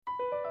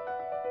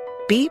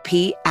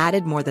BP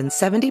added more than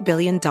 $70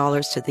 billion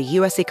to the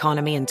U.S.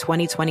 economy in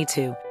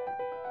 2022.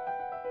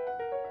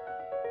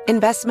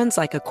 Investments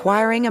like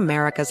acquiring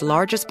America's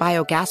largest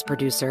biogas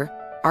producer,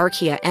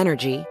 Archaea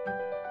Energy,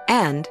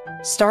 and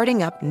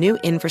starting up new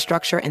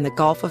infrastructure in the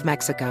Gulf of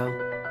Mexico.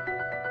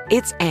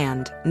 It's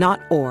and,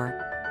 not or.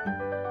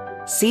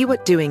 See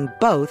what doing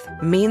both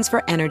means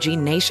for energy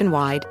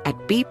nationwide at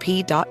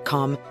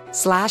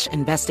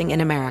bp.com/investing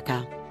in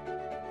America.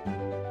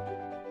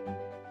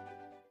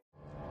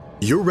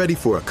 You're ready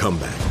for a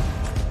comeback.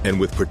 And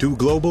with Purdue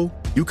Global,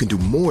 you can do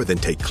more than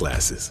take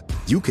classes.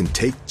 You can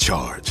take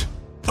charge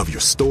of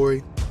your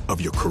story,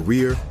 of your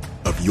career,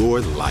 of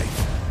your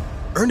life.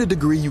 Earn a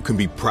degree you can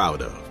be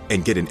proud of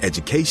and get an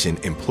education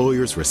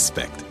employers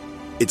respect.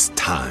 It's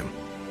time,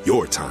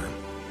 your time,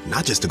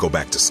 not just to go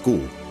back to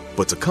school,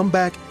 but to come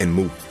back and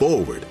move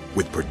forward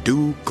with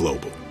Purdue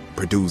Global,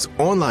 Purdue's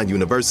online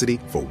university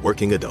for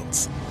working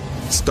adults.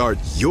 Start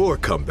your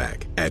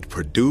comeback at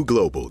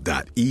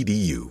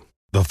purdueglobal.edu.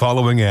 The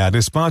following ad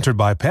is sponsored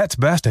by Pets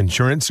Best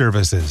Insurance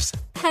Services.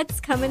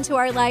 Pets come into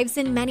our lives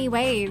in many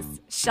ways.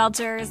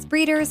 Shelters,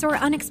 breeders, or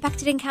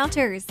unexpected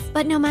encounters.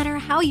 But no matter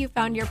how you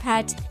found your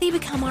pet, they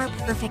become our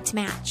perfect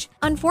match.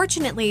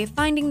 Unfortunately,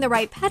 finding the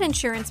right pet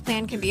insurance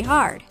plan can be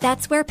hard.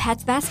 That's where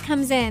Pets Best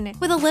comes in.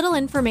 With a little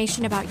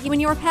information about you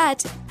and your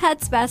pet,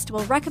 Pets Best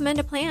will recommend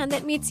a plan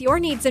that meets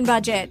your needs and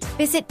budget.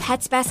 Visit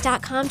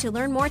PetsBest.com to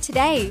learn more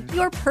today.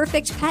 Your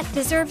perfect pet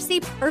deserves the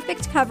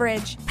perfect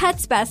coverage.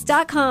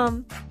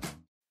 PetsBest.com.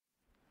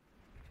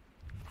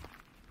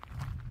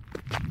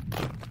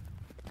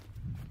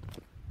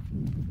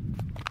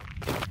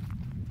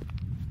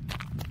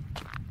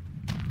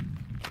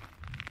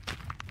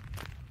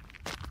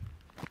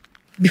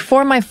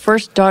 Before my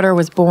first daughter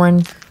was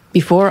born,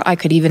 before I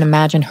could even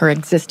imagine her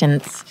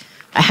existence,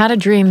 I had a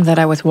dream that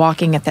I was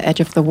walking at the edge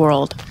of the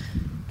world.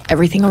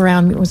 Everything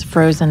around me was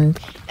frozen,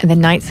 and the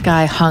night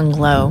sky hung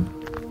low.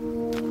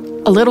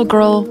 A little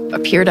girl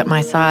appeared at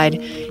my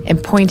side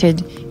and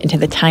pointed into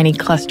the tiny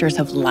clusters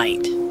of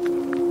light.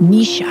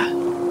 "Misha,"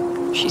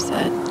 she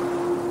said.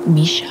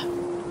 "Misha."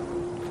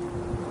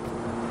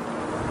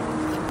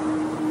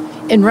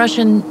 In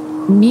Russian,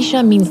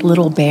 Misha means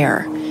little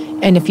bear.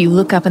 And if you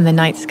look up in the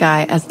night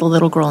sky as the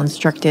little girl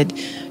instructed,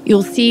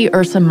 you'll see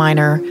Ursa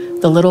Minor,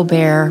 the little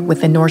bear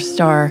with the North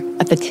Star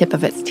at the tip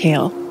of its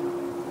tail.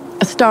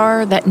 A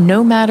star that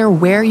no matter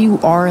where you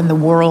are in the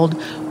world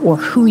or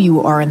who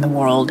you are in the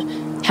world,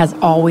 has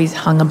always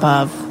hung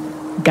above,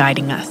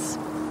 guiding us.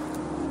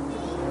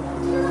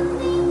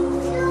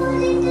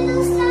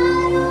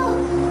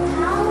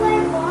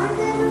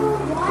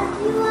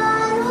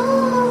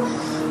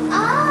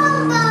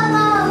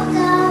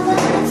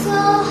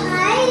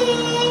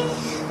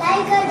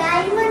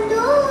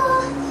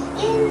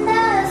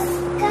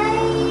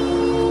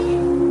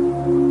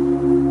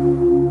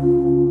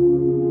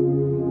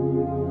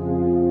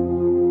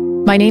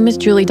 My name is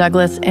Julie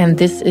Douglas, and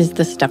this is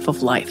The Stuff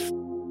of Life.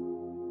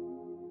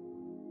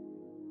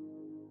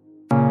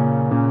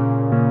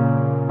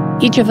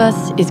 Each of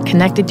us is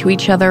connected to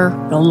each other,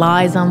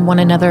 relies on one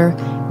another,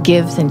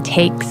 gives and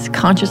takes,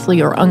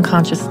 consciously or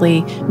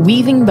unconsciously,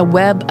 weaving the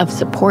web of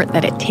support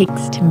that it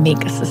takes to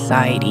make a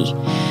society.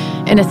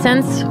 In a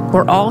sense,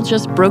 we're all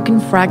just broken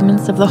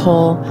fragments of the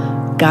whole,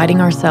 guiding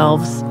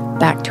ourselves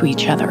back to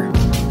each other.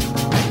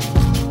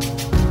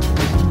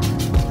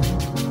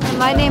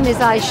 My name is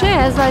Ayşe.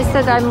 As I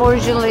said, I'm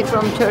originally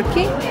from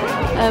Turkey,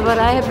 but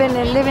I have been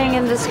living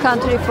in this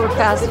country for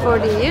past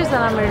 40 years, and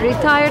I'm a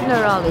retired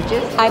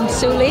neurologist. I'm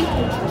Suli.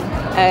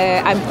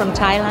 I'm from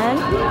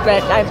Thailand,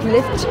 but I've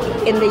lived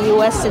in the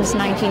U.S. since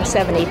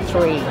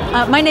 1973.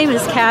 My name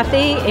is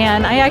Kathy,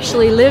 and I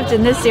actually lived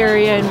in this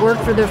area and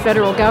worked for the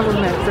federal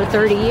government for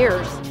 30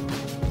 years.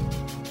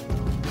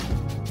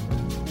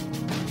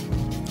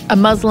 A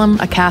Muslim,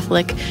 a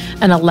Catholic,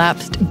 and a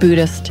lapsed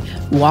Buddhist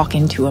walk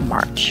into a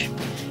march.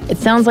 It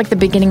sounds like the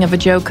beginning of a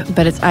joke,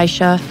 but it's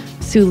Ayşe,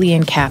 Suli,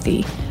 and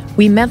Kathy.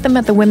 We met them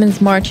at the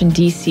Women's March in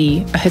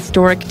D.C., a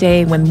historic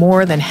day when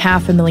more than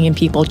 500,000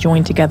 people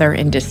joined together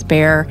in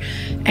despair,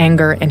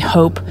 anger, and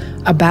hope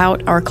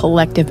about our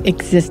collective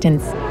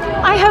existence.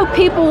 I hope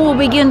people will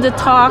begin to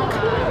talk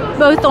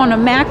both on a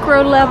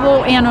macro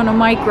level and on a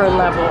micro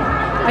level.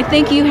 I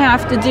think you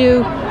have to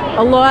do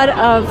a lot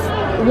of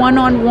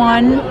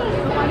one-on-one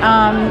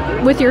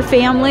with your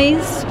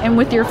families and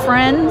with your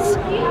friends.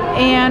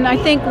 And I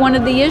think one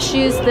of the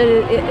issues that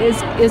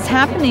is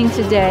happening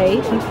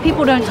today,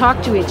 people don't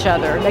talk to each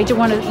other. They just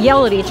want to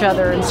yell at each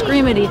other and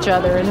scream at each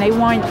other, and they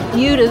want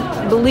you to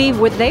believe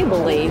what they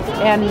believe.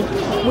 And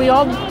we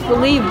all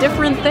believe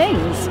different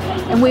things,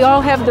 and we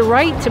all have the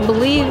right to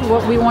believe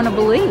what we want to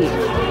believe.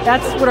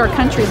 That's what our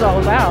country's all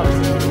about.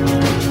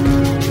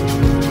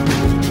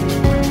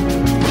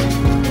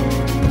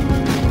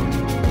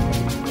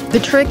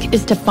 The trick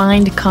is to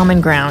find common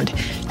ground.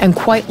 And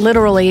quite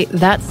literally,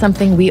 that's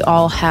something we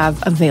all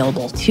have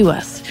available to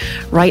us,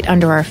 right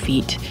under our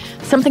feet.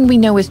 Something we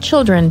know as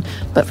children,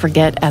 but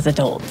forget as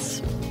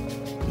adults.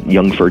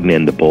 Young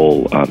Ferdinand the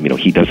bull,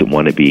 he doesn't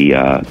want to be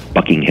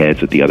bucking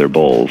heads with the other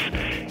bulls.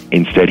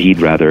 Instead, he'd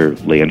rather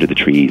lay under the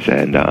trees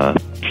and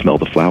smell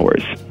the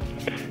flowers.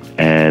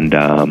 And,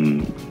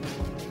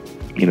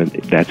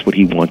 that's what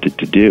he wanted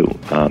to do.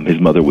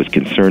 His mother was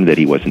concerned that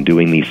he wasn't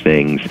doing these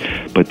things,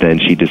 but then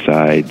she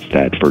decides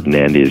that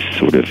Ferdinand is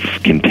sort of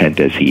content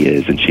as he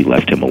is, and she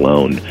left him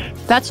alone.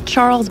 That's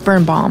Charles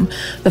Birnbaum,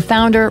 the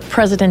founder,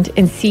 president,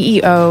 and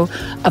CEO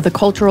of the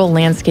Cultural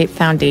Landscape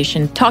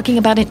Foundation, talking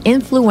about an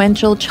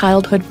influential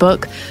childhood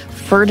book,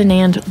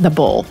 Ferdinand the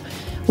Bull.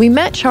 We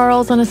met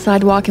Charles on a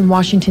sidewalk in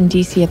Washington,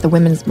 D.C. at the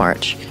Women's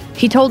March.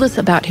 He told us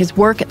about his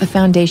work at the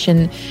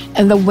foundation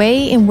and the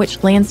way in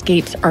which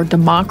landscapes are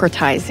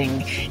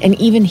democratizing and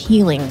even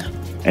healing.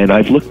 And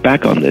I've looked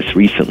back on this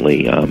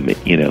recently,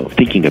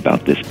 thinking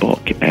about this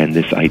book and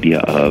this idea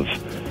of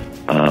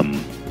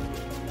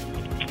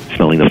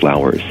smelling the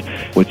flowers.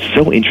 What's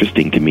so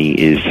interesting to me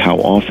is how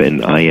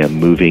often I am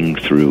moving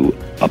through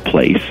a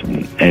place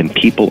and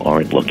people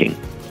aren't looking.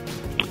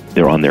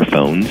 They're on their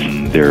phones,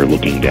 they're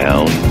looking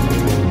down.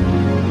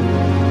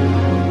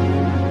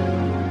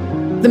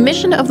 The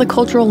mission of the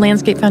Cultural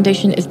Landscape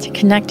Foundation is to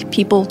connect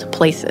people to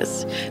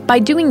places. By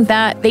doing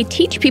that, they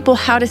teach people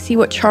how to see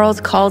what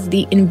Charles calls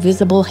the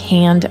invisible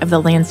hand of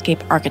the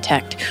landscape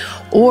architect,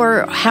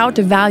 or how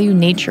to value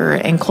nature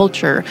and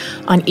culture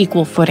on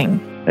equal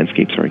footing.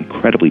 Landscapes are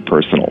incredibly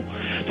personal.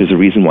 There's a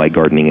reason why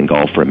gardening and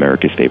golf are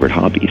America's favorite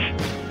hobbies.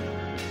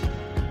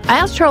 I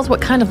asked Charles what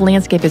kind of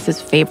landscape is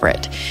his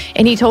favorite,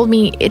 and he told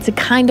me it's a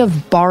kind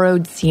of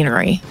borrowed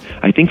scenery.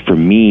 I think for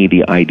me,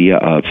 the idea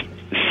of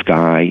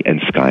sky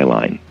and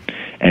skyline.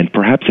 And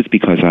perhaps it's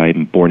because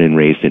I'm born and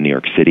raised in New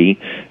York City,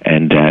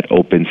 and that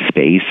open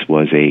space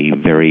was a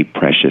very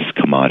precious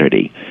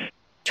commodity.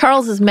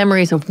 Charles's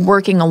memories of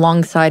working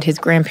alongside his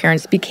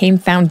grandparents became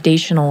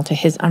foundational to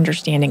his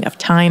understanding of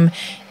time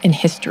and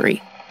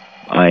history.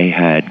 I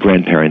had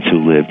grandparents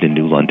who lived in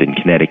New London,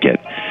 Connecticut,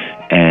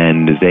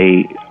 and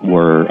they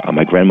were,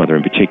 my grandmother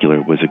in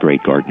particular, was a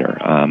great gardener.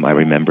 I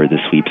remember the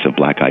sweeps of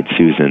black-eyed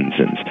Susans,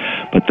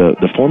 but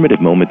the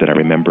formative moment that I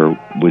remember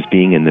was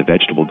being in the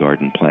vegetable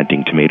garden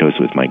planting tomatoes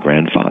with my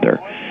grandfather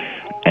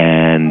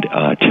and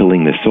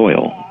tilling the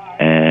soil.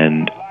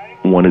 And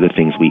one of the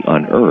things we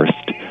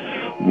unearthed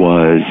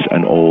was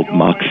an old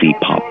Moxie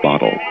pop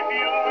bottle.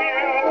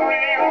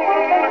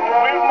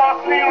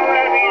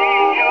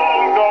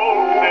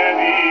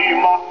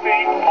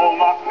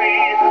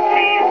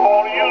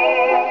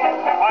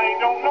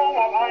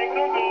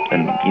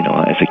 And,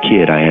 as a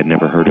kid, I had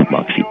never heard of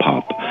Moxie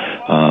Pop.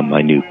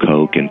 I knew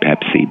Coke and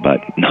Pepsi,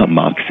 but not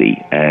Moxie.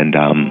 And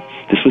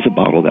this was a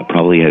bottle that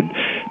probably had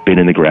been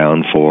in the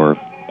ground for,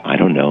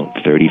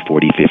 30,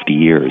 40, 50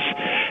 years.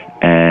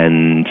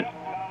 And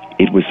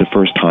it was the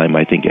first time,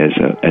 I think, as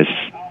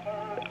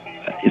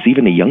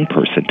even a young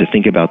person, to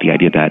think about the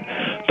idea that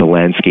the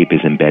landscape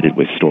is embedded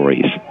with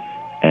stories.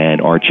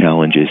 And our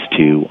challenge is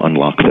to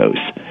unlock those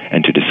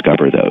and to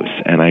discover those.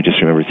 And I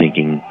just remember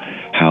thinking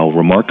how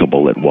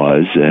remarkable it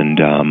was. And,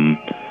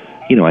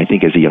 I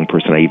think as a young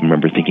person, I even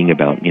remember thinking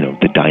about,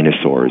 the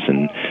dinosaurs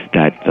and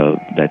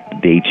that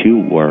they too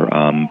were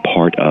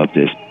part of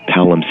this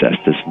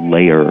palimpsest, this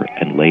layer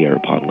and layer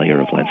upon layer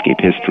of landscape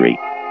history.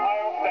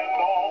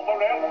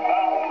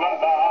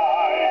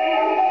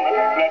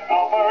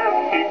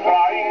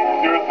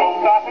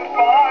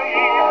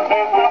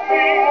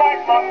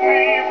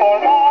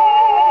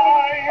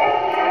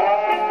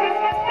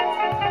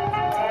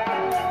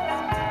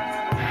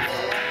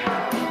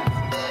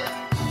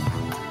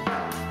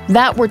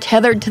 That we're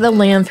tethered to the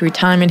land through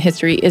time and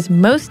history is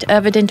most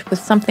evident with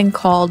something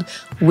called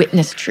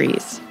witness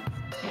trees.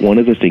 One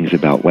of the things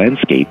about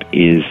landscape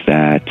is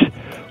that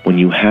when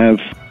you have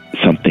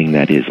something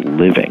that is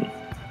living,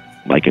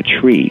 like a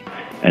tree,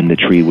 and the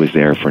tree was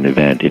there for an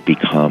event, it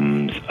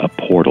becomes a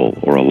portal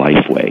or a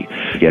lifeway.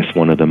 I guess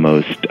one of the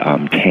most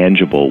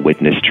tangible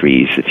witness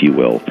trees, if you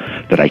will,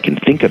 that I can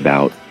think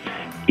about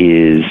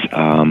is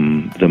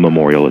the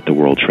memorial at the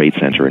World Trade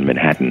Center in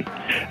Manhattan.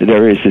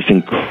 There is this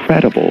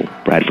incredible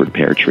Bradford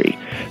pear tree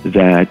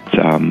that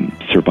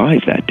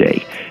survived that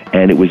day,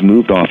 and it was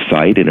moved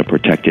off-site in a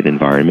protected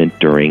environment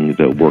during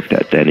the work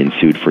that then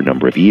ensued for a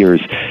number of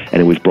years,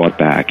 and it was brought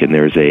back, and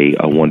there's a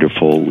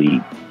wonderfully,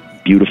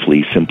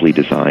 beautifully, simply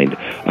designed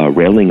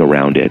railing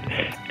around it,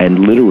 and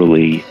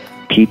literally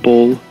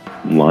people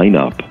line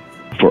up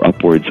for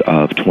upwards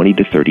of 20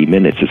 to 30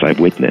 minutes, as I've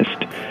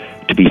witnessed,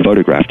 to be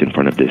photographed in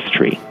front of this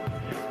tree,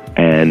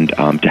 and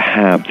to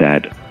have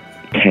that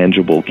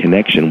tangible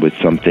connection with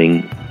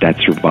something that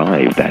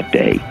survived that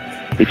day.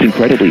 It's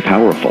incredibly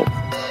powerful.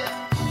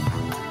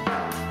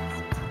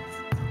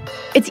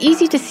 It's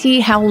easy to see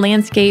how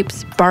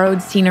landscapes,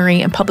 borrowed scenery,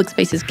 and public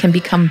spaces can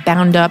become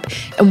bound up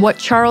in what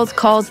Charles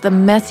calls the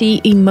messy,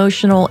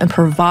 emotional, and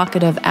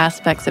provocative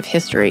aspects of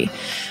history.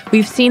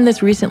 We've seen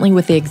this recently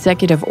with the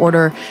executive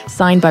order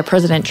signed by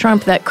President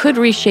Trump that could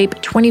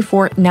reshape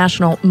 24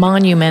 national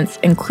monuments,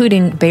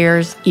 including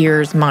Bears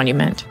Ears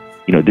Monument.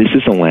 This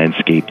is a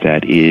landscape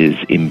that is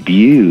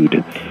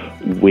imbued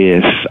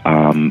with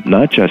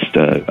not just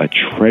a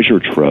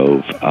treasure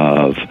trove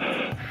of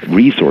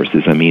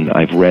resources. I mean,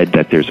 I've read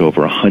that there's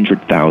over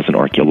 100,000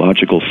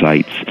 archaeological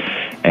sites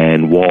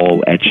and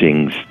wall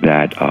etchings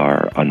that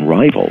are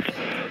unrivaled.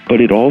 But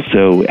it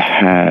also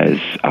has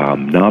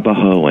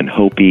Navajo and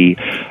Hopi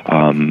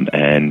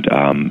and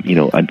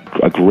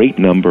a great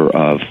number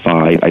of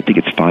five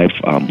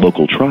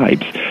local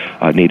tribes,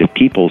 native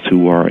peoples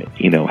who are,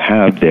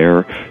 have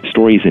their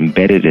stories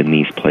embedded in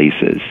these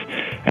places.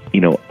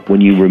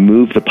 When you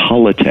remove the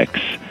politics,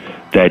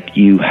 that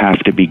you have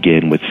to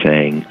begin with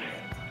saying,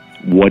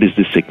 what is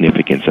the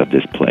significance of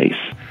this place?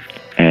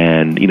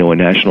 And, a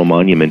national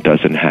monument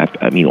doesn't have,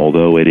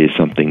 although it is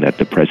something that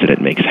the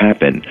president makes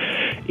happen,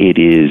 it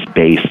is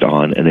based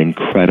on an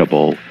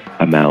incredible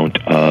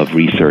amount of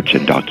research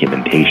and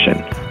documentation.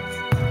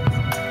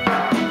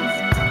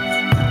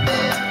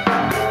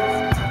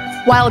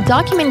 While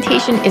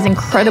documentation is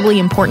incredibly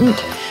important,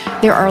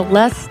 there are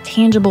less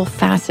tangible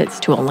facets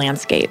to a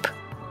landscape.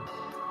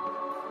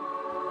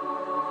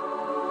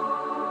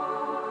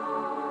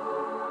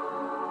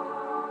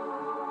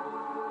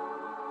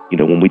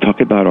 When we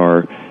talk about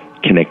our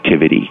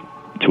connectivity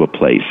to a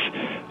place,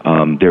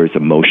 there is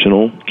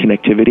emotional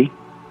connectivity.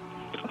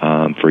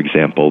 For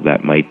example,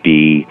 that might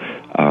be,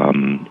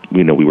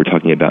 we were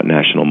talking about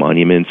national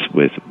monuments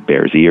with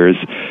Bears Ears.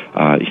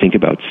 You think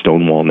about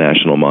Stonewall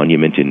National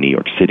Monument in New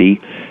York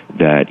City,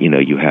 that,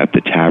 you have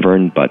the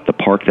tavern, but the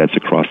park that's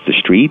across the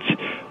street,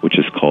 which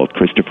is called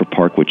Christopher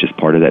Park, which is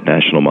part of that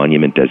national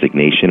monument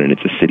designation, and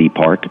it's a city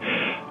park,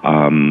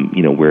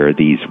 where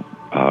these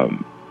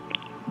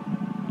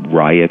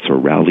riots or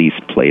rallies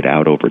played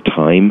out over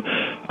time.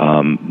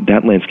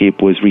 That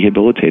landscape was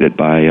rehabilitated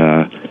by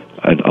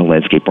a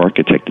landscape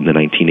architect in the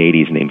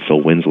 1980s named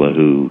Phil Winslow,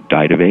 who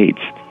died of AIDS.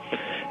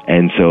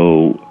 And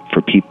so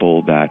for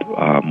people that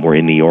were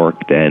in New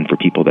York, then for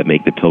people that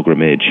make the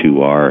pilgrimage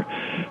who are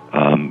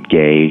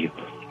gay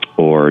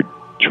or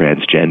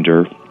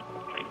transgender,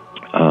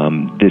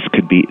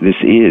 this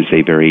is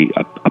a very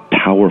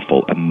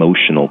powerful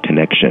emotional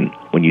connection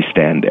when you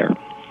stand there.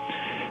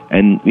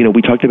 And,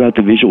 we talked about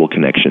the visual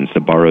connections, the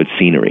borrowed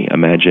scenery.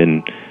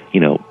 Imagine,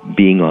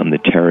 being on the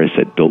terrace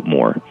at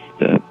Biltmore,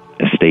 the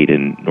estate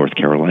in North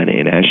Carolina,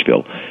 in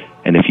Asheville.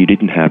 And if you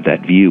didn't have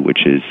that view,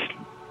 which is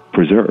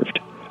preserved,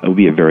 it would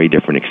be a very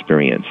different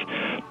experience.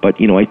 But,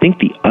 I think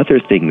the other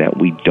thing that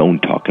we don't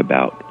talk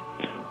about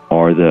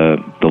are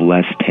the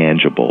less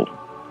tangible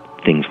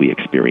things we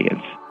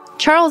experience.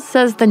 Charles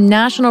says the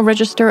National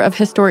Register of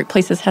Historic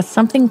Places has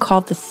something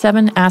called the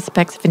 7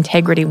 aspects of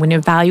integrity when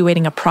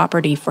evaluating a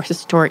property for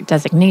historic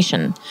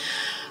designation.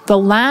 The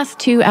last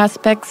 2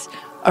 aspects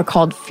are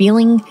called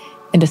feeling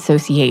and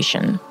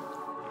association.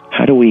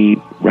 How do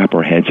we wrap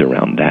our heads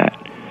around that?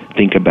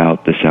 Think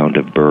about the sound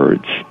of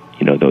birds.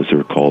 Those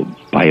are called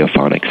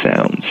biophonic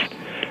sounds.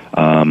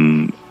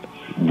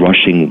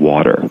 Rushing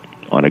water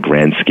on a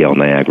grand scale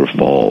Niagara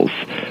Falls,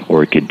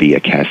 or it could be a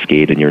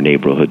cascade in your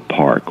neighborhood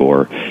park,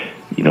 or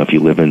if you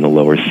live in the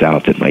lower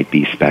south, it might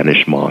be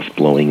Spanish moss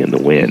blowing in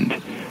the wind.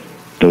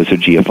 Those are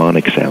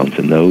geophonic sounds,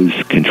 and those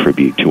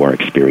contribute to our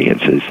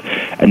experiences.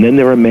 And then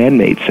there are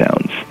man-made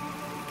sounds.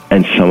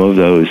 And some of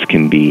those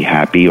can be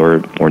happy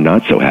or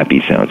not so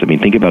happy sounds.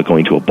 Think about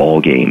going to a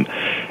ball game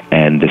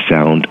and the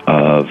sound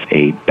of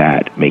a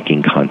bat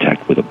making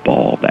contact with a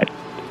ball, that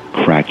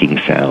cracking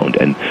sound,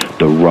 and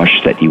the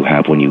rush that you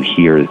have when you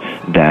hear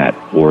that,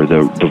 or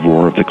the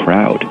roar of the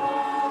crowd.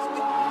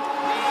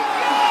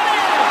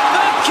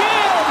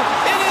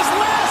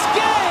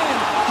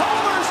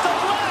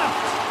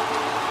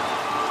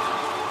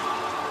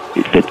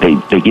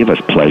 That they give us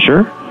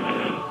pleasure,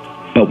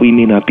 but we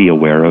may not be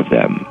aware of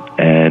them.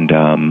 And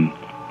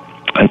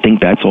I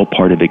think that's all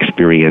part of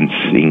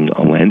experiencing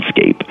a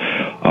landscape,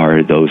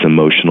 are those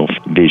emotional,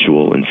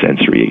 visual, and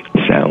sensory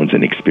sounds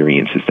and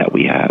experiences that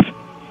we have.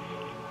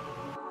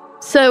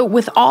 So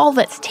with all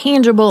that's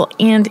tangible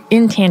and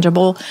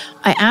intangible,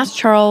 I asked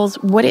Charles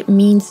what it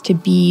means to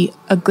be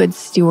a good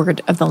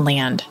steward of the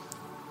land.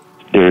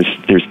 There's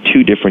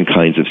 2 different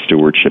kinds of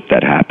stewardship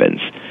that happens.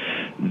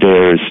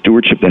 There's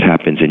stewardship that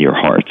happens in your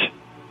heart,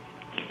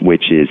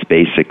 which is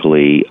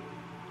basically,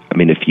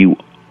 if you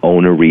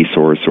own a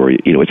resource, or,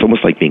 it's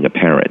almost like being a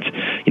parent.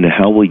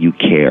 How will you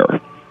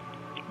care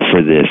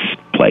for this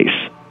place?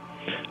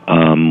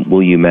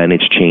 Will you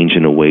manage change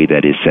in a way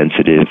that is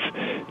sensitive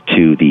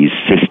to these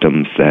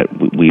systems that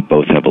we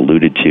both have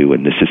alluded to?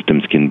 And the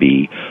systems can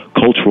be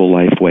cultural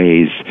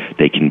lifeways,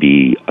 they can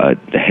be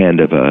the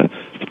hand of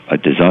a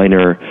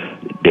designer,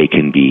 they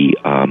can be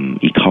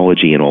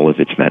ecology in all of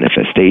its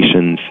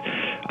manifestations,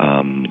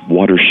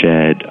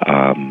 watershed,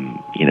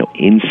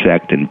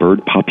 insect and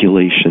bird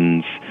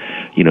populations,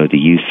 the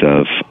use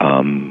of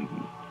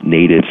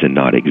natives and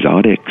not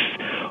exotics.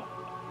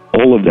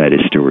 All of that is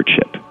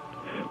stewardship.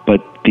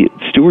 But the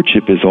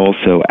stewardship is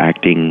also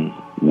acting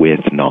with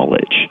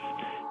knowledge.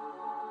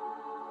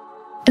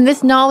 And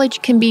this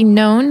knowledge can be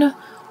known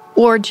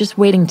or just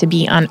waiting to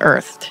be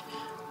unearthed,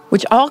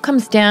 which all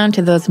comes down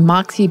to those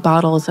Moxie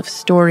bottles of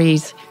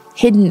stories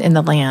hidden in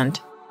the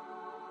land.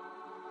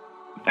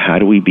 How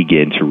do we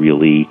begin to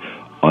really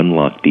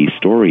unlock these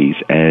stories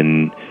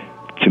and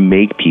to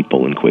make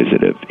people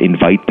inquisitive,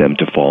 invite them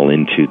to fall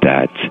into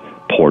that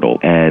portal,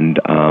 and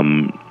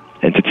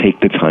to take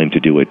the time to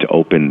do it, to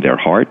open their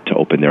heart, to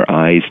open their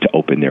eyes, to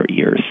open their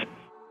ears.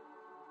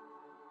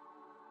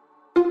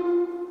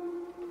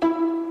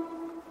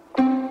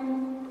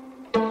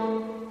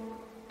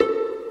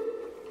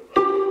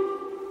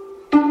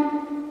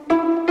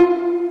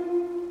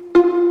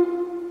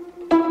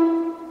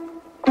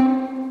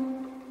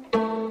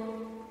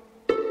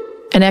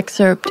 An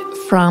excerpt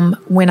from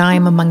When I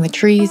Am Among the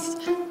Trees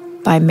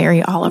by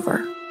Mary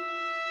Oliver.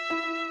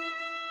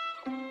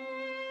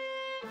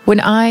 When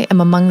I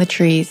am among the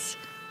trees,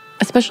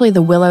 especially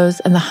the willows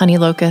and the honey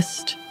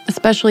locust,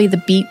 especially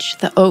the beech,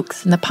 the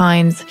oaks, and the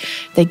pines,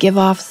 they give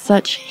off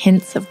such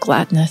hints of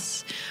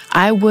gladness.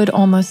 I would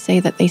almost say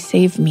that they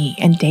save me,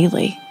 and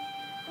daily.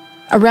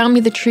 Around me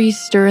the trees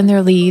stir in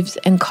their leaves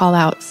and call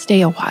out,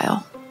 "Stay a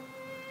while."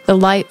 The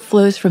light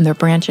flows from their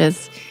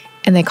branches,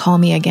 and they call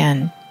me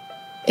again.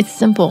 It's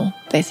simple,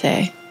 they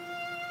say.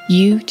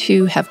 You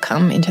too have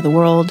come into the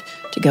world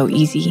to go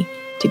easy,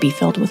 to be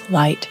filled with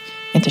light,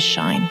 and to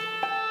shine.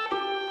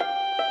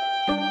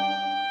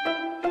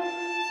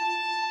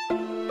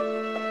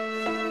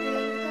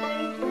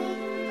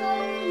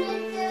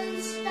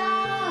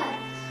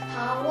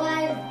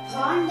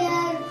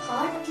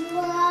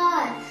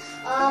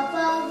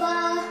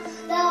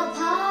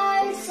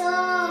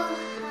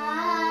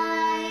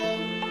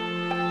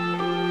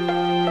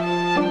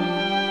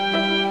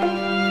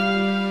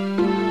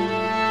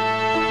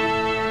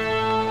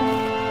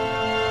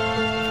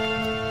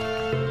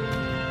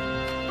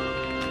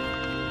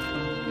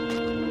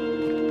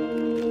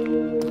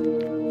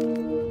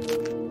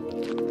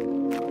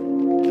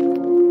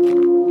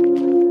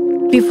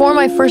 Before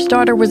my first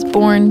daughter was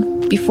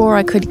born, before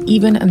I could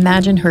even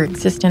imagine her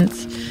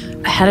existence,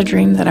 I had a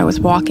dream that I was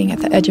walking at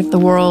the edge of the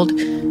world.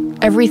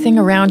 Everything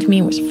around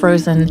me was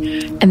frozen,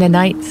 and the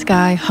night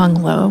sky hung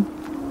low.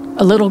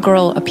 A little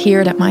girl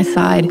appeared at my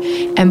side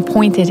and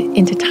pointed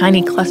into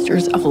tiny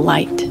clusters of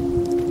light.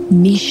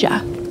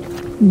 Misha,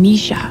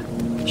 Misha,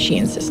 she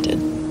insisted.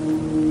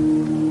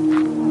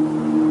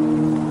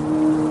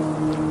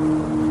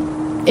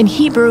 In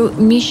Hebrew,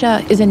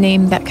 Misha is a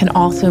name that can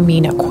also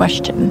mean a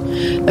question.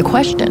 The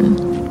question,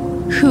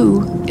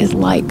 who is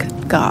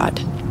like God?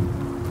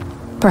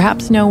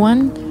 Perhaps no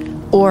one,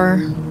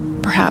 or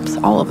perhaps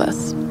all of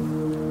us.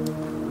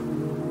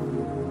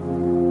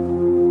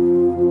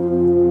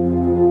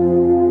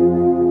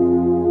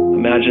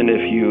 Imagine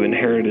if you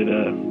inherited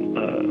a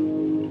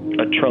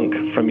trunk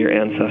from your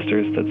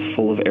ancestors that's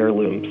full of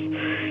heirlooms,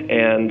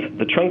 and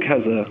the trunk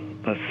has a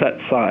set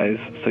size,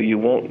 so you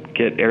won't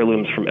get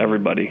heirlooms from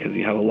everybody because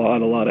you have a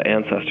lot of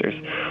ancestors.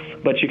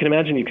 But you can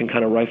imagine you can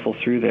kind of rifle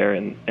through there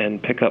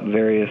and pick up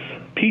various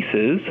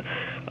pieces,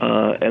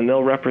 and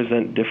they'll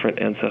represent different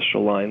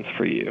ancestral lines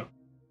for you.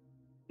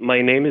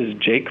 My name is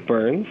Jake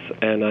Burns,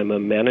 and I'm a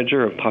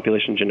manager of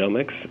population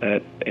genomics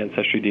at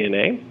Ancestry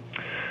DNA.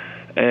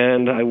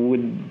 And I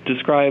would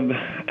describe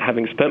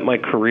having spent my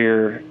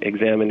career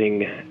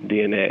examining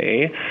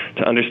DNA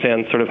to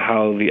understand sort of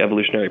how the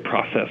evolutionary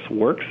process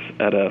works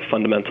at a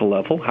fundamental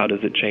level. How does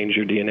it change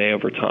your DNA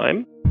over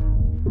time?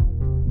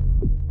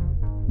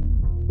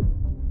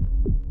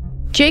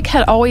 Jake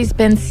had always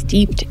been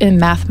steeped in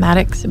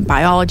mathematics and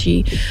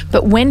biology,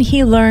 but when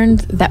he learned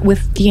that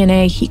with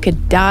DNA he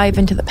could dive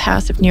into the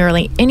past of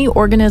nearly any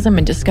organism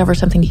and discover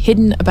something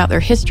hidden about their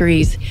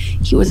histories,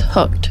 he was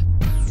hooked.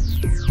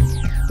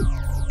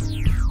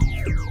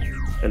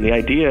 And the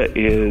idea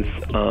is,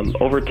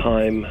 over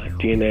time,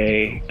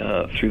 DNA,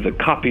 through the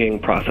copying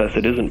process,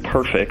 it isn't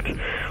perfect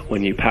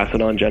when you pass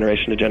it on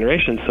generation to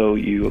generation, so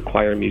you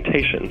acquire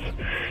mutations.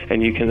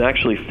 And you can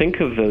actually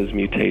think of those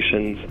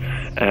mutations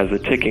as a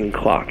ticking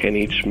clock, and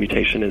each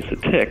mutation is a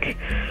tick.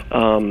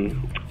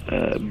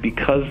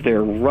 Because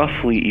they're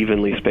roughly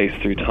evenly spaced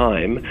through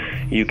time,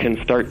 you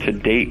can start to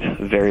date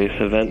various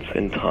events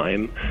in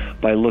time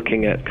by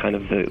looking at kind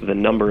of the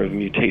number of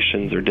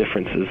mutations or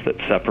differences that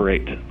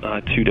separate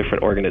two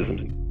different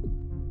organisms.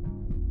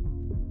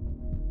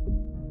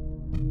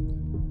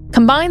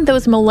 Combine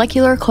those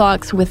molecular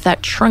clocks with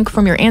that trunk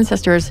from your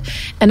ancestors,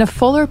 and a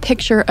fuller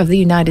picture of the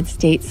United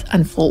States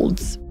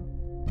unfolds.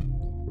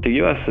 The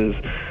U.S. is,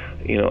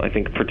 I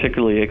think,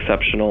 particularly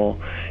exceptional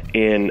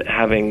in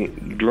having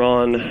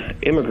drawn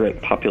immigrant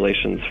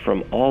populations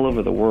from all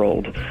over the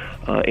world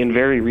in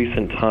very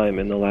recent time,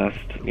 in the last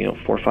 400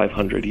 or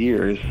 500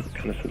 years,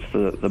 kind of since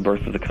the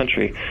birth of the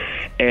country,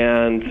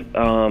 and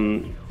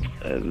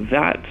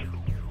that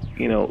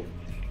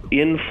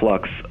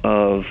influx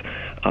of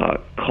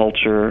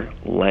culture,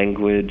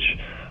 language,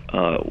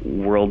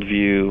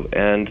 worldview,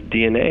 and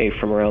DNA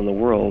from around the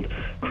world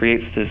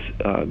creates this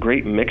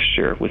great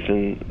mixture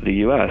within the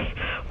U.S.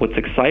 What's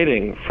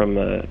exciting from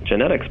a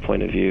genetics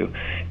point of view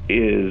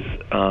is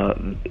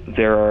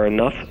there are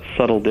enough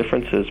subtle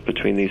differences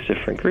between these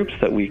different groups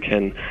that we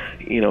can,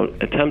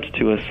 attempt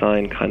to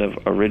assign kind of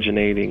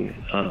originating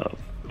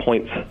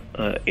points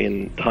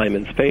in time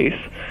and space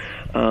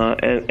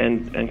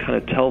and kind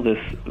of tell this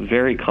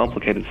very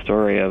complicated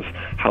story of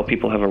how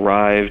people have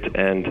arrived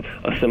and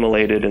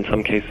assimilated in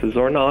some cases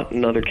or not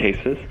in other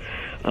cases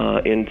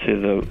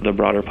into the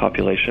broader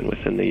population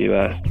within the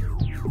U.S.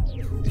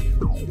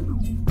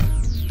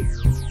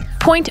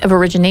 Point of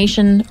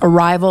origination,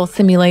 arrival,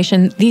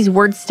 simulation, these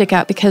words stick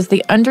out because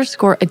they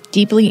underscore a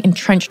deeply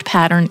entrenched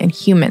pattern in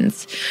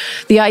humans.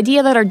 The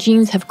idea that our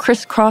genes have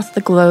crisscrossed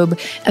the globe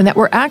and that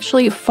we're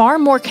actually far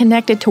more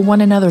connected to one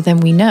another than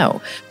we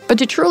know. But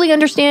to truly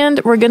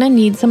understand, we're going to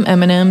need some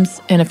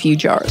M&Ms and a few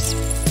jars.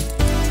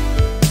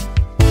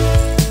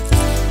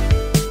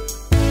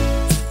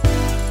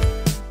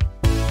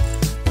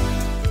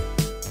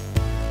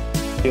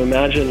 You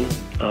imagine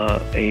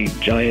a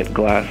giant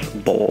glass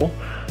bowl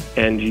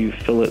and you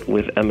fill it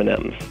with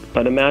M&Ms.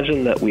 But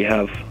imagine that we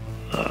have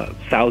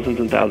thousands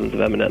and thousands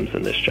of M&Ms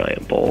in this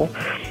giant bowl,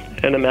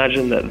 and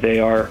imagine that they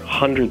are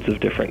hundreds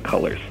of different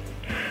colors.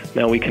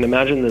 Now we can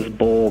imagine this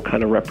bowl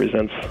kind of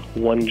represents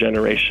one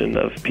generation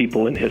of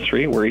people in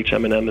history where each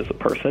M&M is a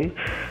person,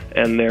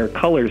 and their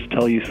colors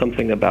tell you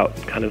something about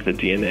kind of the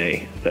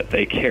DNA that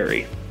they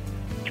carry.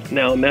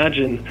 Now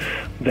imagine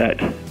that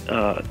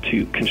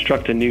to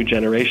construct a new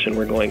generation,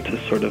 we're going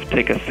to sort of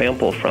take a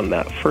sample from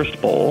that first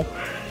bowl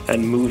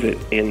and move it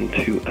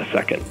into a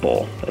second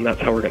bowl, and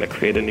that's how we're going to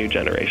create a new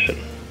generation.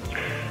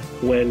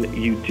 When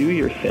you do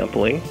your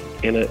sampling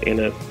in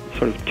a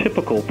sort of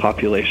typical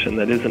population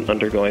that isn't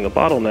undergoing a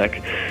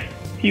bottleneck,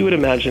 you would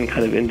imagine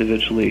kind of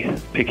individually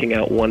picking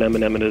out one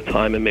M&M at a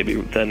time and maybe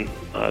then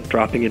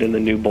dropping it in the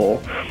new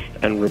bowl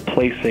and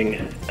replacing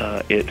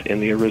it in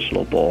the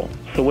original bowl.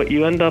 So what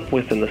you end up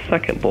with in the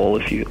second bowl,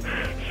 if you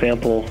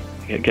sample,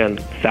 again,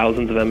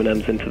 thousands of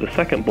M&Ms into the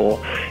second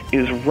bowl,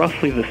 is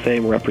roughly the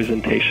same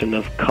representation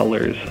of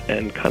colors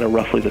and kind of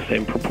roughly the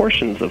same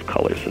proportions of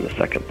colors in the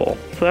second bowl.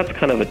 So that's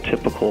kind of a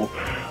typical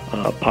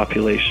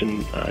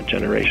population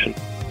generation.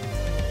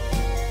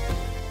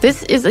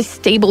 This is a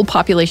stable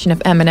population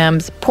of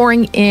M&Ms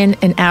pouring in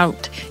and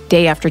out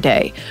day after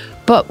day.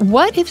 But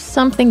what if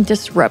something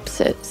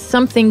disrupts it,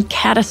 something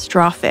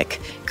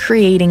catastrophic,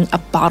 creating a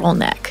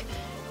bottleneck?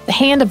 The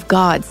hand of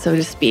God, so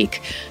to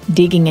speak,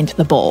 digging into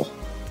the bowl.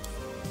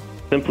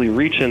 Simply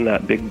reach in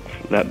that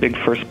big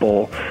first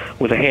bowl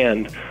with a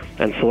hand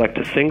and select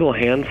a single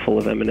handful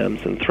of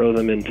M&Ms and throw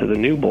them into the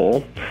new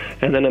bowl,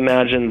 and then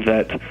imagine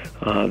that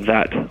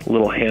that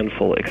little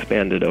handful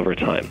expanded over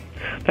time.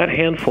 That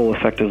handful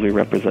effectively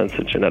represents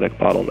a genetic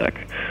bottleneck,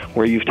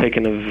 where you've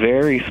taken a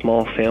very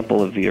small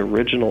sample of the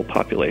original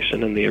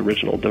population and the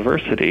original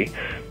diversity,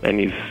 and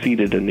you've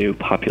seeded a new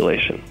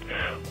population.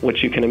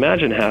 What you can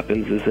imagine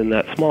happens is in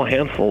that small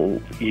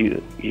handful,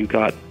 you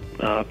got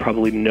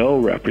probably no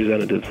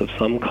representatives of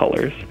some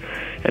colors,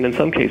 and in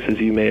some cases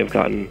you may have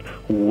gotten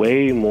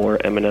way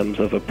more M&Ms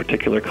of a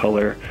particular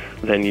color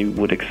than you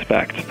would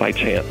expect by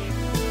chance.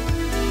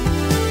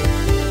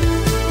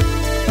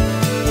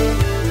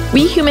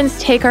 We humans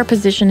take our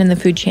position in the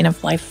food chain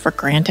of life for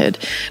granted,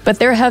 but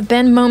there have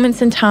been moments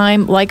in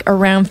time, like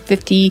around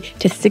 50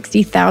 to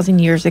 60,000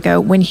 years ago,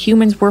 when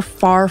humans were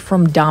far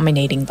from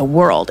dominating the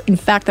world. In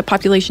fact, the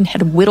population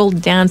had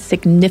whittled down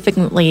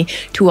significantly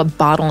to a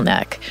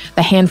bottleneck,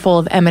 the handful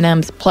of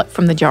M&Ms plucked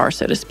from the jar,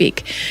 so to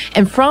speak.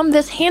 And from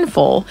this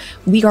handful,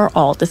 we are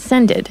all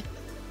descended.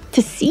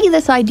 To see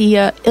this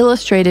idea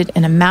illustrated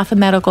in a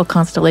mathematical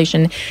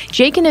constellation,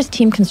 Jake and his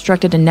team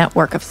constructed a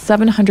network of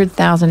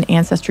 700,000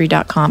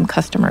 Ancestry.com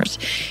customers.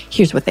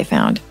 Here's what they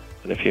found.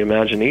 And if you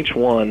imagine each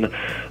one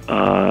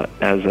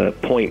as a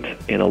point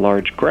in a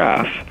large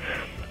graph,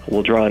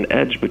 we'll draw an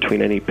edge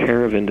between any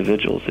pair of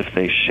individuals if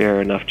they share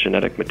enough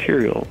genetic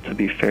material to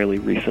be fairly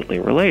recently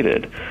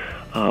related.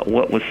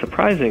 What was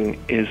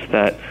surprising is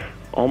that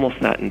almost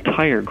that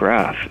entire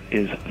graph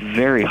is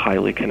very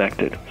highly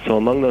connected. So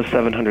among those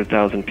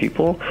 700,000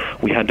 people,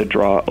 we had to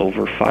draw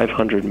over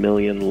 500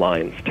 million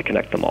lines to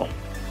connect them all.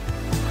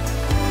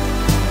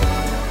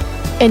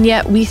 And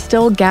yet we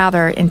still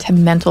gather into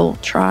mental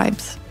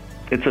tribes.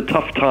 It's a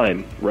tough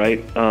time,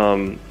 right?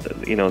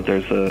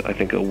 There's I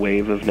think a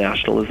wave of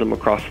nationalism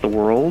across the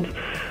world,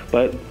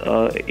 but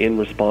in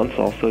response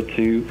also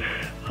to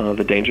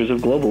the dangers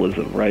of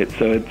globalism, right?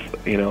 So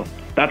it's,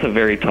 that's a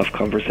very tough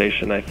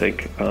conversation, I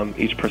think.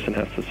 Each person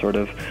has to sort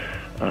of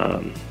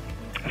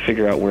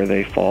figure out where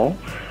they fall.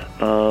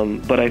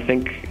 But I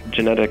think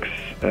genetics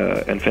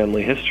and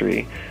family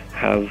history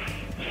have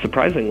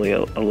surprisingly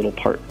a little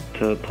part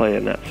to play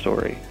in that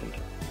story.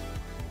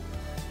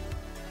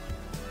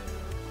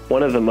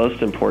 One of the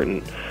most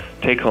important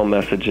take-home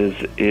messages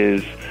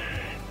is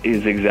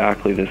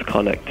exactly this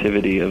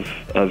connectivity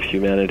of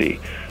humanity.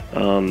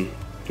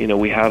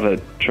 We have a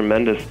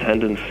tremendous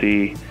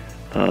tendency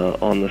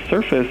on the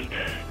surface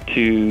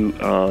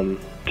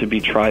to be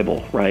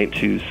tribal, right?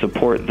 To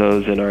support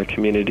those in our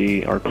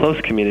community, our close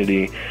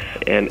community,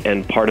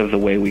 and part of the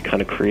way we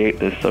kind of create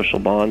this social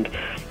bond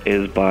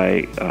is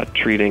by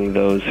treating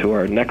those who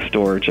are next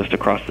door, just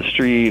across the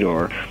street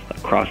or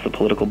across the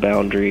political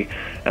boundary,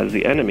 as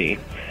the enemy.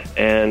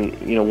 And,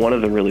 one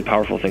of the really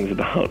powerful things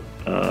about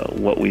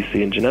what we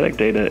see in genetic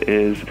data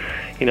is,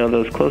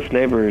 those close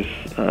neighbors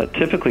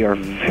typically are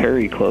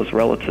very close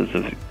relatives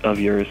of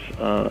yours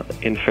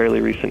in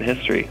fairly recent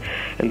history.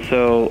 And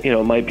so,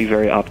 it might be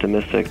very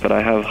optimistic, but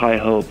I have high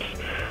hopes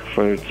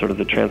for sort of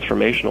the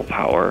transformational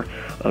power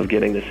of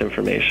getting this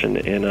information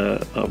in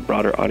a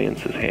broader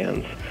audience's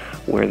hands,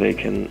 where they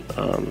can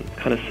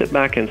kind of sit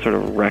back and sort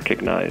of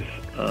recognize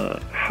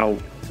how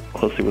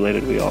closely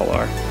related we all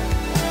are.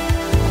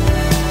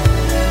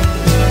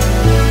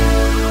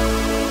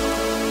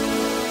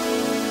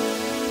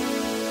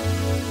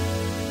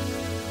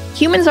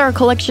 Humans are a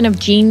collection of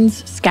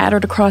genes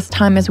scattered across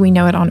time as we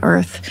know it on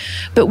Earth,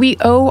 but we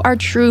owe our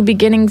true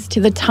beginnings to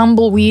the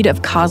tumbleweed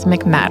of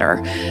cosmic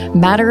matter,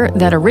 matter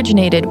that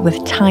originated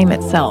with time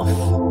itself.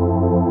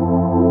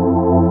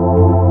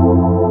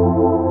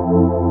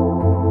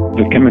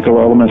 The chemical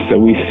elements that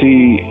we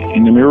see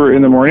in the mirror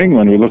in the morning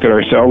when we look at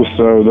ourselves,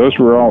 those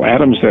were all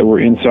atoms that were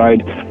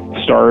inside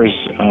stars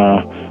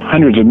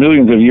hundreds of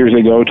millions of years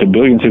ago to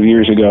billions of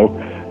years ago.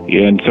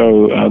 And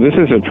so this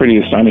is a pretty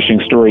astonishing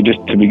story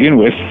just to begin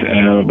with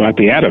about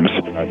the atoms.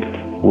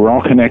 We're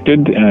all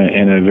connected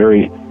in a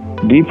very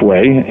deep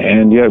way,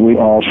 and yet we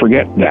all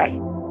forget that.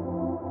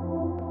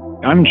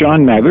 I'm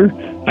John Mather.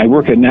 I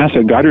work at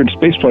NASA Goddard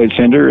Space Flight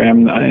Center,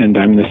 and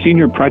I'm the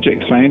senior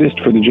project scientist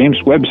for the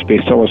James Webb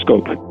Space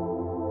Telescope.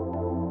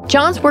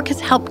 John's work has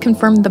helped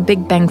confirm the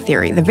Big Bang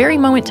Theory, the very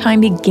moment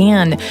time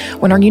began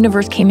when our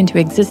universe came into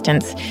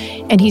existence,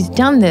 and he's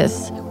done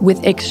this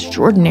with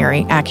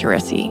extraordinary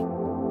accuracy.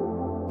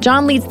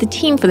 John leads the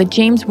team for the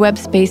James Webb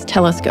Space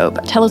Telescope,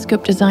 a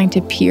telescope designed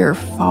to peer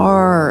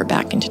far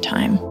back into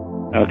time.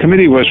 A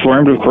committee was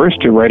formed, of course,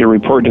 to write a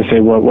report to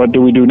say, well, what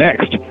do we do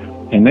next?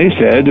 And they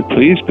said,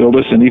 please build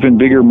us an even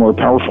bigger, more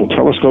powerful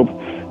telescope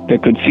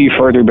that could see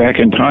farther back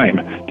in time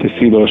to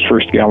see those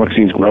first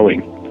galaxies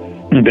growing.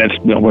 And that's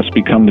what's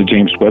become the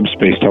James Webb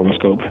Space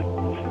Telescope.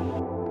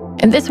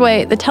 In this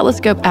way, the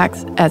telescope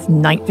acts as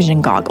night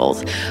vision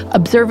goggles,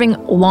 observing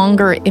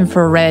longer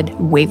infrared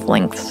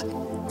wavelengths.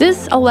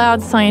 This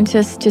allowed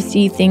scientists to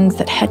see things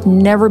that had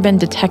never been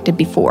detected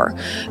before,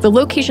 the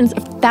locations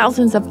of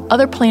thousands of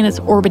other planets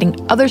orbiting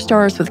other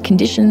stars with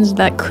conditions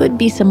that could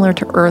be similar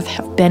to Earth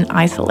have been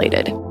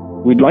isolated.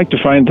 We'd like to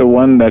find the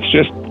one that's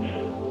just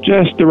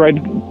the right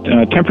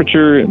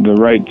temperature, the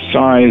right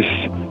size,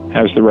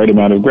 has the right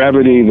amount of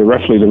gravity,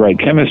 roughly the right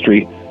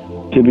chemistry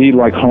to be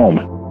like home.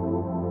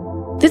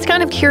 This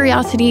kind of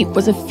curiosity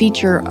was a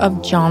feature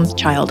of John's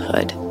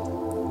childhood.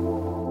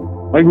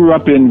 I grew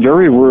up in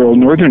very rural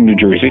northern New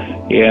Jersey,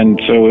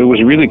 and so it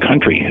was really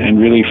country and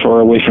really far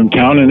away from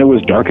town, and it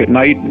was dark at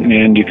night,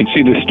 and you could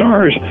see the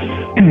stars.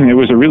 It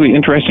was a really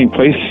interesting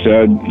place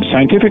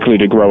scientifically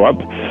to grow up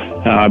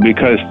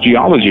because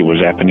geology was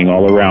happening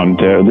all around.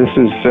 This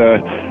is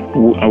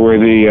where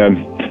the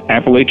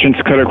Appalachians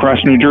cut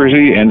across New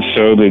Jersey, and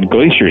so the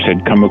glaciers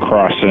had come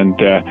across and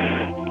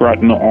brought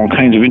in all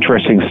kinds of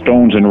interesting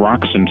stones and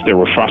rocks, and there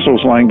were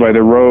fossils lying by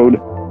the road.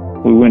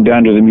 We went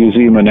down to the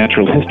Museum of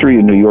Natural History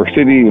in New York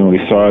City, and we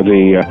saw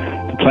the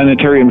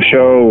planetarium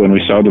show, and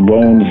we saw the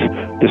bones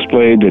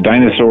displayed, the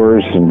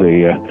dinosaurs, and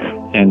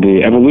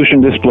the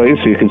evolution display.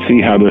 So you could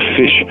see how the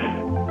fish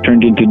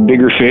turned into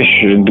bigger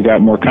fish and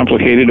got more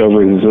complicated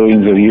over the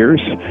zillions of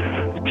years.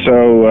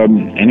 So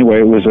anyway,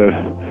 it was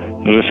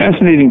a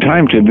fascinating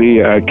time to be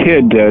a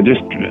kid,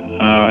 just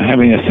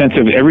having a sense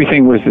of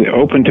everything was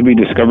open to be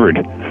discovered,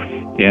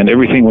 and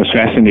everything was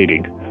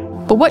fascinating.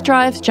 But what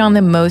drives John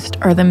the most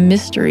are the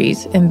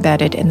mysteries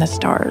embedded in the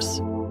stars.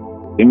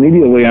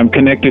 Immediately, I'm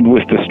connected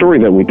with the story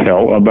that we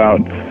tell about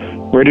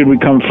where did we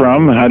come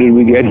from, how did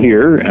we get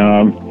here,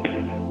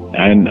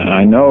 and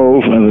I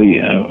know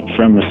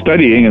from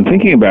studying and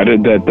thinking about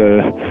it that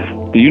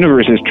the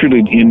universe is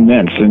truly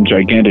immense and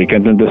gigantic,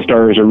 and then the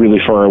stars are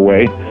really far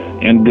away,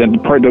 and the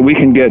part that we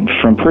can get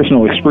from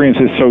personal experience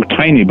is so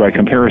tiny by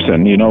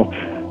comparison.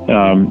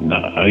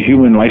 A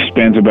human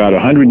lifespan's about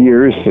 100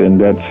 years, and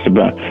that's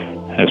about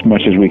as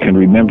much as we can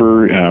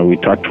remember. We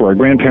talk to our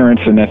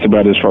grandparents, and that's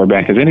about as far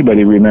back as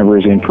anybody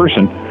remembers in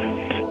person.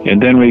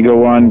 And then we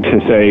go on to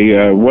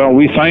say,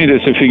 we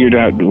scientists have figured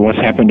out what's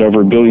happened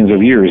over billions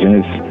of years,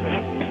 and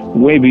it's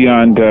way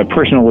beyond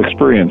personal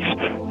experience,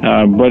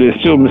 but it's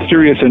still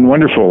mysterious and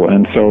wonderful.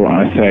 And so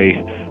I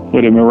say,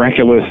 what a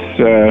miraculous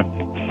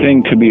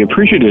thing to be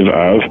appreciative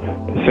of,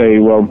 to say,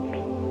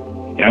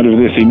 out of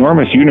this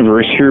enormous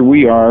universe, here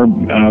we are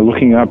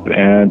looking up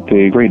at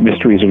the great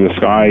mysteries of the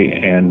sky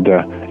and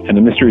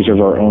the mysteries of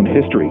our own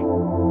history.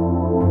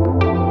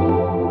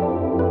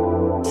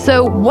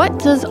 So what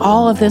does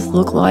all of this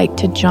look like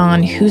to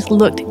John, who's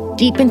looked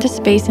deep into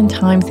space and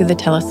time through the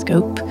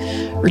telescope,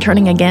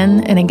 returning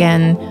again and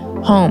again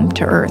home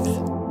to Earth?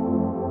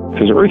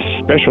 Because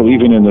Earth's special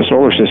even in the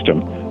solar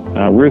system.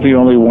 We're the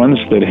only ones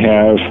that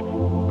have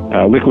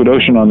liquid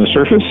ocean on the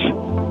surface.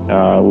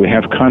 We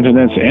have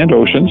continents and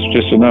oceans,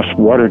 just enough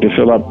water to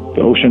fill up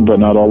the ocean, but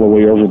not all the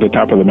way over the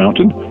top of the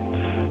mountain.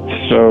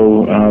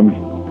 So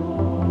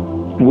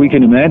we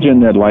can imagine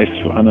that life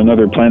on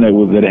another planet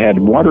that had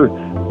water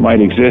might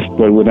exist,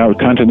 but without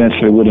continents,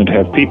 they wouldn't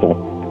have people.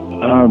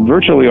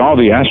 Virtually all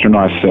the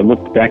astronauts that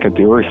look back at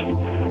the Earth,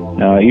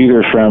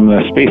 either from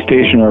the space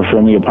station or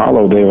from the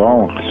Apollo, they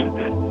all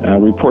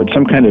report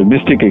some kind of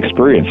mystic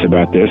experience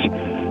about this,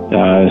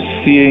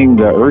 seeing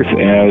the Earth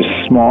as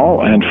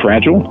small and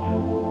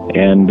fragile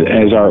and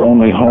as our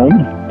only home.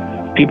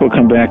 People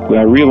come back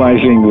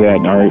realizing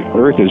that our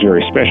Earth is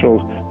very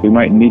special. We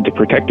might need to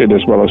protect it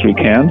as well as we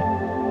can,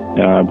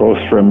 both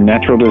from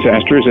natural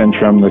disasters and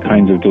from the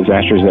kinds of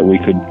disasters that we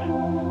could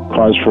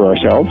cause for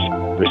ourselves.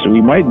 So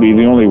we might be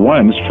the only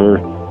ones for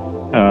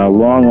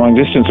long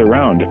distance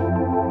around.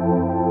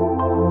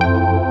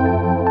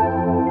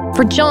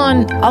 For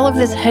John, all of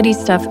this heady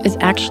stuff is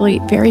actually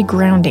very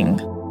grounding.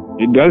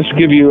 It does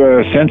give you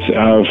a sense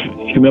of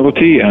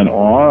humility and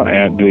awe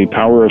at the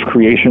power of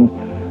creation.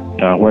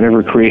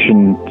 Whatever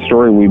creation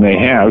story we may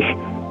have,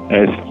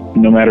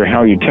 no matter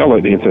how you tell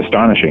it, it's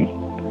astonishing.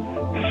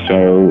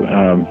 So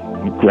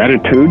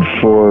gratitude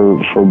for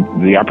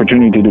the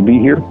opportunity to be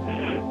here.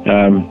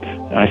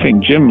 I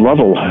think Jim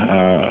Lovell,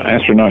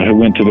 astronaut who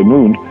went to the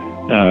moon,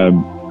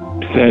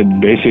 said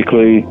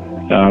basically,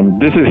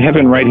 this is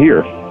heaven right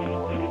here.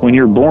 When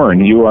you're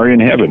born, you are in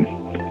heaven.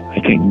 I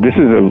think this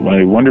is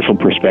a wonderful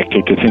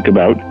perspective to think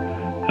about.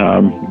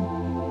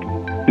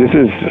 This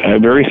is a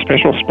very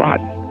special spot.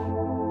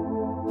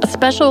 A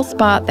special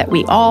spot that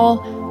we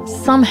all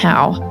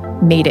somehow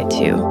made it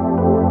to.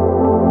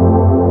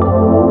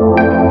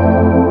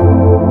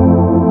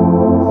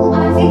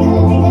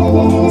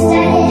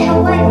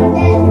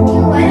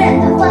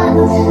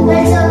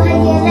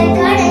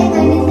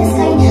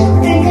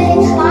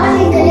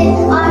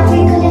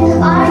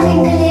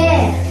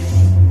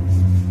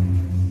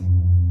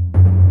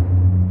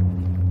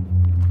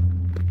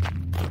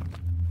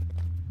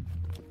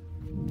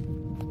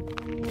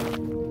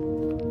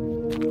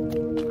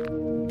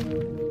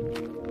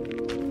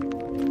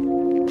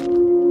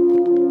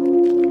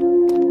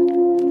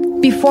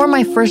 Before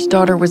my first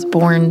daughter was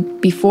born,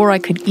 before I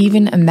could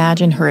even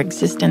imagine her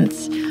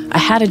existence, I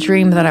had a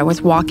dream that I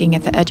was walking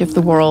at the edge of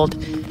the world.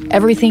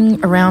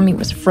 Everything around me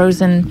was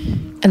frozen,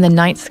 and the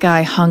night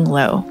sky hung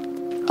low.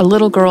 A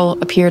little girl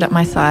appeared at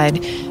my side,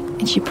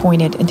 and she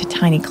pointed into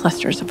tiny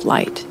clusters of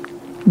light.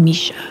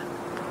 Misha.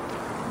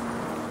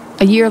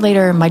 A year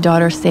later, my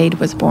daughter Sade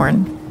was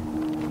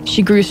born.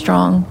 She grew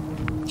strong.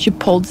 She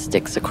pulled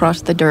sticks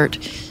across the dirt,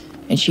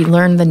 and she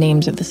learned the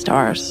names of the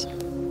stars.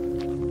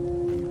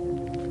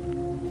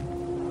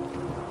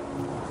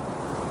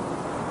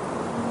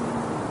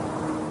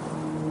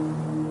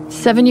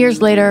 Seven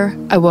years later,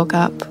 I woke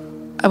up.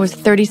 I was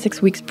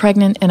 36 weeks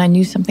pregnant, and I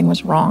knew something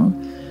was wrong.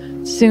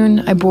 Soon,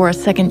 I bore a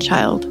second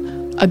child,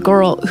 a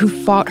girl who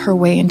fought her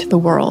way into the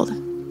world.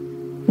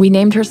 We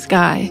named her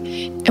Sky,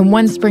 and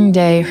one spring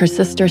day, her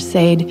sister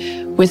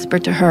Sade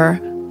whispered to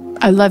her,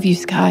 "I love you,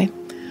 Sky.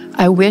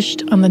 I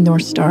wished on the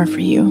North Star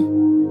for you."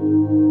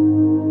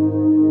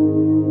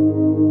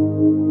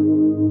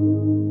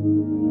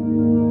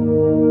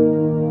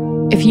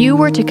 If you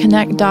were to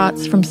connect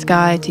dots from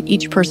Sky to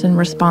each person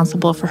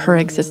responsible for her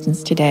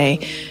existence today,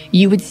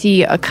 you would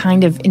see a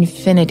kind of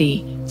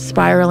infinity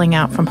spiraling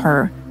out from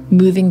her,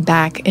 moving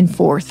back and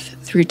forth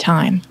through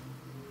time.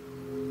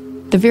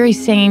 The very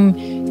same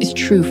is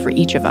true for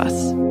each of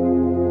us.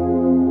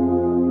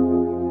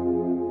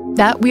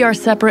 That we are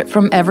separate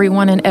from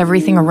everyone and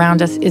everything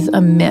around us is a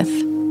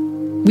myth.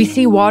 We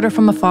see water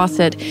from a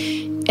faucet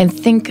and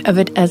think of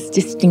it as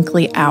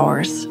distinctly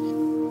ours.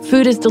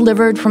 Food is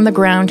delivered from the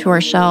ground to our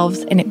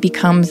shelves, and it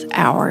becomes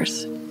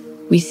ours.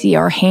 We see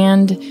our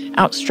hand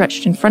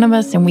outstretched in front of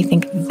us, and we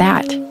think,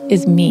 that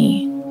is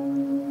me.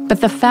 But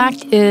the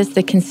fact is,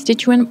 the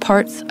constituent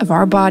parts of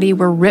our body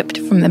were ripped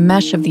from the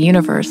mesh of the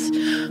universe,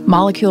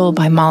 molecule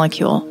by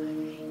molecule.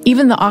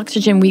 Even the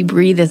oxygen we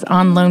breathe is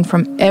on loan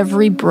from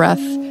every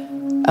breath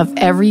of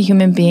every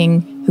human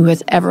being who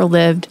has ever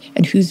lived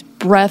and whose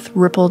breath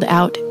rippled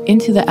out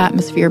into the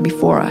atmosphere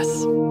before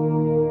us.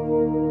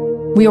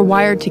 We are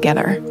wired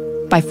together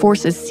by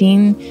forces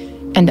seen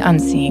and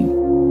unseen.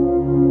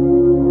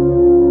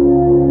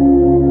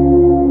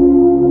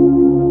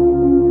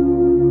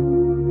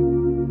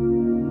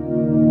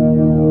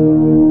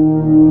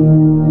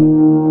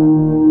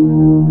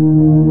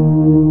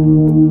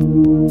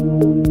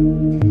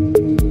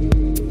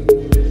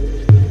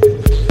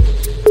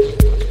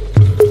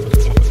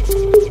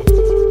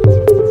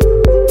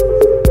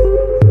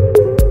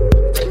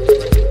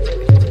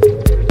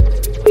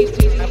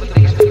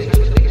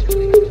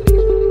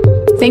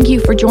 Thank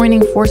you for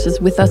joining forces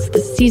with us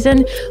this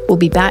season. We'll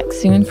be back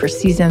soon for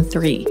Season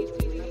 3.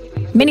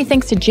 Many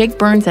thanks to Jake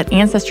Burns at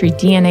Ancestry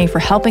DNA for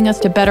helping us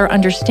to better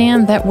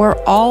understand that we're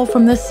all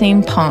from the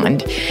same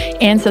pond.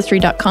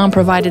 Ancestry.com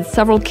provided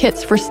several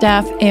kits for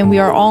staff, and we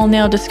are all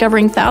now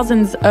discovering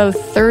thousands of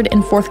third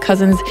and fourth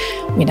cousins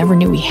we never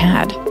knew we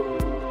had.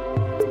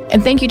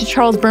 And thank you to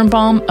Charles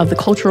Birnbaum of the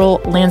Cultural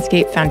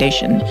Landscape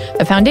Foundation.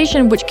 The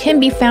foundation, which can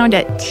be found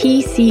at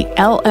tclf.org,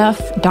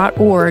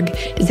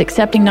 is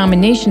accepting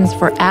nominations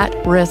for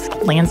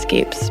at-risk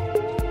landscapes.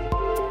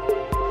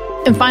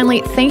 And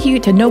finally, thank you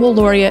to Nobel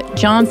laureate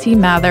John C.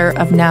 Mather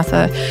of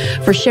NASA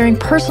for sharing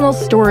personal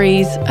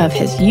stories of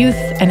his youth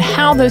and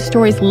how those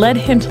stories led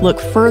him to look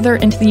further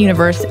into the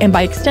universe and,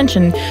 by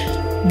extension,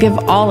 give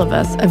all of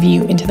us a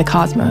view into the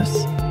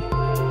cosmos.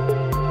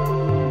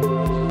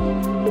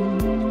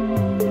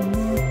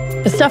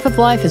 The Stuff of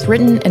Life is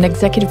written and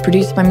executive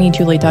produced by me,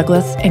 Julie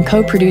Douglas, and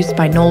co-produced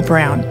by Noel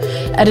Brown.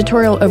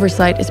 Editorial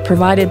oversight is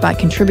provided by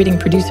contributing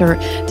producer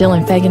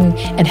Dylan Fagan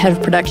and head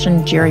of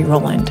production Jerry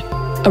Rowland.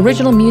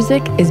 Original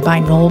music is by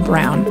Noel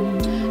Brown.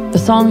 The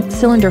song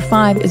Cylinder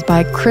 5 is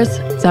by Chris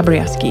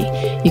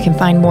Zabriewski. You can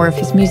find more of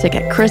his music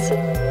at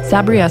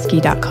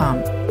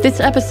chriszabriewski.com. This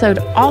episode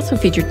also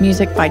featured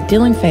music by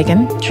Dylan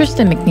Fagan,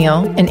 Tristan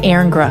McNeil, and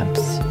Aaron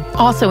Grubbs.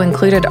 Also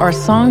included are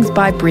songs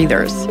by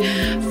Breathers.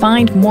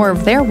 Find more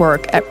of their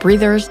work at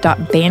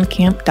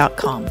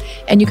breathers.bandcamp.com.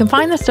 And you can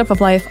find The Stuff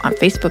of Life on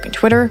Facebook and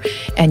Twitter,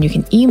 and you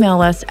can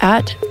email us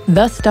at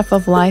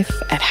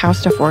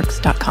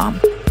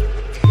thestuffoflife@howstuffworks.com.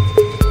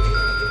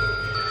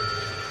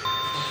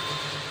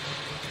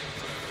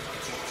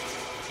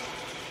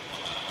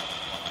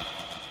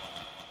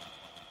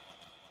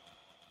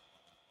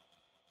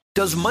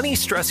 Does money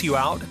stress you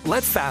out?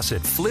 Let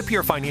Facet flip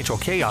your financial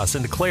chaos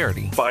into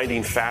clarity.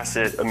 Finding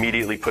Facet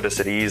immediately put us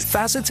at ease.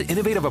 Facet's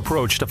innovative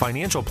approach to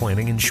financial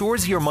planning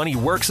ensures your money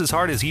works as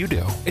hard as you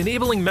do,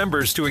 enabling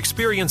members to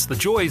experience the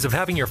joys of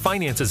having your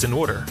finances in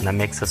order. And that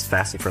makes us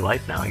Facet for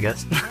life now, I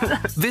guess.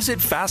 Visit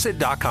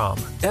Facet.com,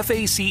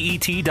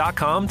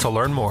 FACET.com to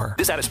learn more.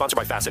 This ad is sponsored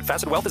by Facet.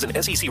 Facet Wealth is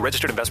an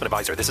SEC-registered investment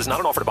advisor. This is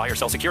not an offer to buy or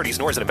sell securities,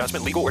 nor is it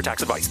investment, legal, or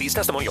tax advice. These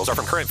testimonials are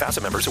from current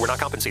Facet members who are not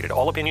compensated.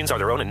 All opinions are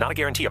their own and not a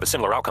guarantee of a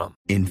similar outcome.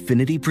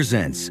 Infiniti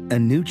presents a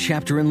new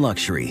chapter in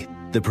luxury,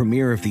 the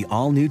premiere of the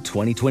all-new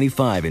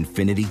 2025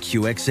 Infiniti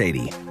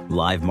QX80,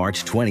 live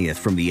March 20th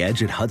from the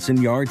Edge at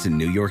Hudson Yards in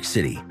New York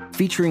City,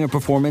 featuring a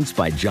performance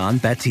by John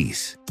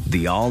Batiste.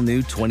 The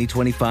all-new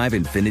 2025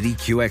 Infiniti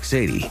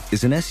QX80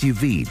 is an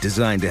SUV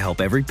designed to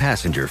help every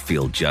passenger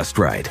feel just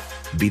right.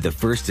 Be the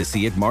first to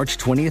see it March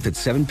 20th at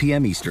 7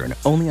 p.m. Eastern,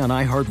 only on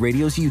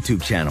iHeartRadio's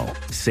YouTube channel.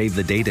 Save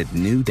the date at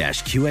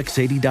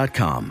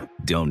new-QX80.com.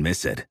 Don't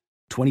miss it.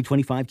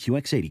 2025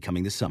 QX80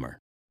 coming this summer.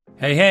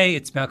 Hey,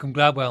 it's Malcolm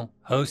Gladwell,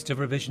 host of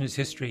Revisionist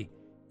History.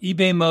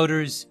 eBay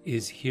Motors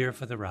is here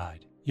for the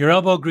ride. Your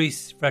elbow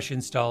grease, fresh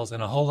installs,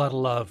 and a whole lot of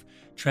love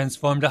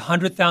transformed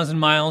 100,000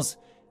 miles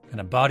and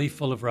a body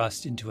full of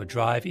rust into a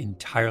drive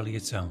entirely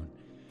its own.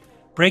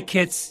 Brake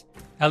kits,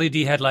 LED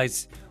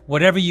headlights,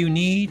 whatever you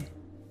need,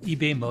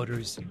 eBay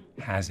Motors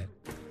has it.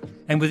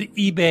 And with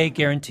eBay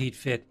Guaranteed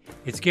Fit,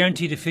 it's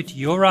guaranteed to fit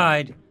your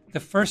ride the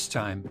first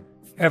time,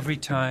 every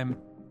time,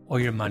 or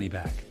your money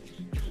back.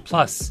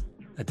 Plus,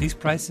 at these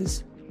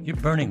prices, you're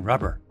burning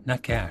rubber,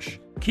 not cash.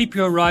 Keep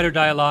your ride or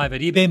die alive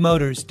at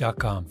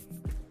ebaymotors.com.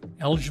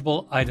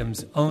 Eligible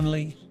items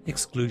only.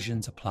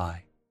 Exclusions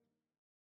apply.